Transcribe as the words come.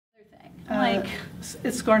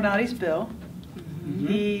It's Scarnati's bill.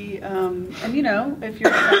 He, and you know, if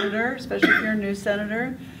you're a senator, especially if you're a new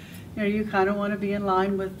senator, you know, you kind of want to be in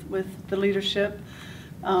line with the leadership.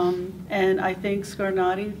 And I think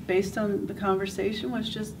Scarnati, based on the conversation, was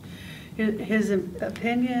just his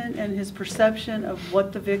opinion and his perception of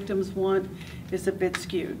what the victims want is a bit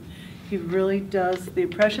skewed. He really does, the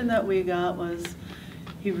impression that we got was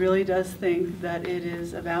he really does think that it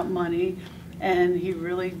is about money, and he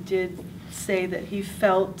really did say that he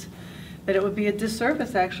felt that it would be a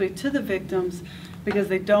disservice actually to the victims because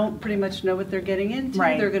they don't pretty much know what they're getting into.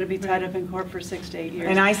 Right. They're going to be tied up in court for 6 to 8 years.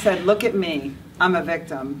 And I said, look at me, I'm a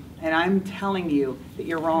victim, and I'm telling you that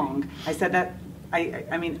you're wrong. I said that,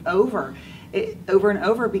 I mean, over and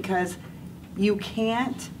over, because you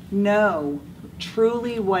can't know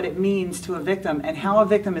truly what it means to a victim and how a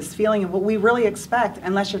victim is feeling and what we really expect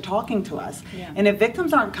unless you're talking to us. Yeah. And if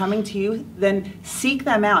victims aren't coming to you, then seek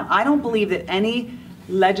them out. I don't believe that any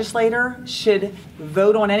legislator should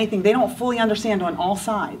vote on anything they don't fully understand on all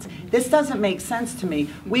sides. This doesn't make sense to me.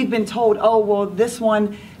 We've been told, oh, well, this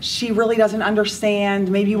one, she really doesn't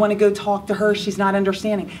understand. Maybe you want to go talk to her. She's not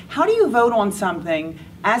understanding. How do you vote on something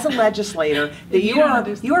as a legislator that you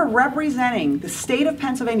are representing the state of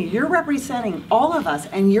Pennsylvania? You're representing all of us,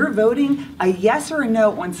 and you're voting a yes or a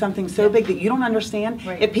no on something so big that you don't understand.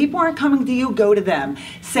 Right. If people aren't coming to you, go to them.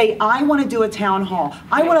 Say, I want to do a town hall.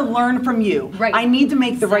 I want to learn from you. Right. I need to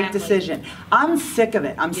make the right decision. I'm sick of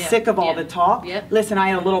it. I'm sick of all the talk. Listen, I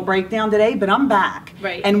had a little breakdown today, but I'm back.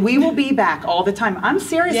 Right. And we will be back all the time. I'm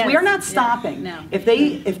serious. Yes. We are not stopping. No. If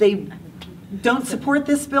they don't support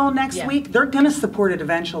this bill next week, they're going to support it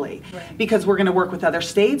eventually, because we're going to work with other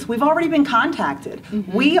states. We've already been contacted.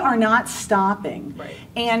 We are not stopping,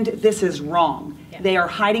 and this is wrong. They are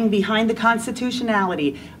hiding behind the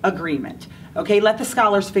constitutionality agreement. Okay, let the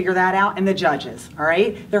scholars figure that out, and the judges, all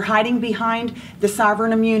right? They're hiding behind the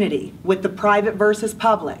sovereign immunity with the private versus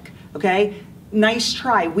public, okay? Nice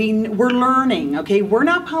try. We're learning, okay? We're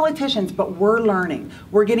not politicians, but we're learning.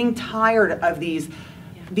 We're getting tired of these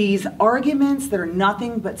arguments that are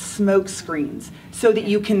nothing but smoke screens so that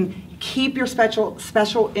you can keep your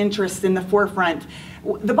special interests in the forefront.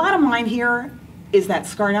 The bottom line here is that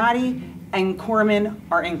Scarnati and Corman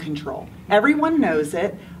are in control. Everyone knows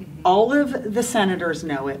it. All of the senators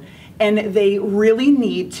know it. And they really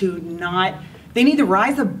need to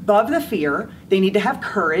rise above the fear. They need to have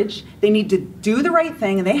courage. They need to do the right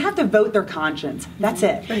thing, and they have to vote their conscience. That's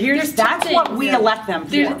it. But that's what we elect them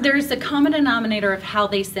for. There's a common denominator of how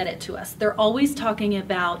they said it to us. They're always talking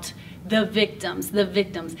about the victims, the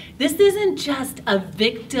victims. This isn't just a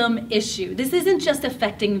victim issue. This isn't just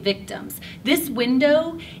affecting victims. This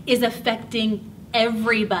window is affecting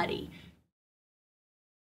everybody.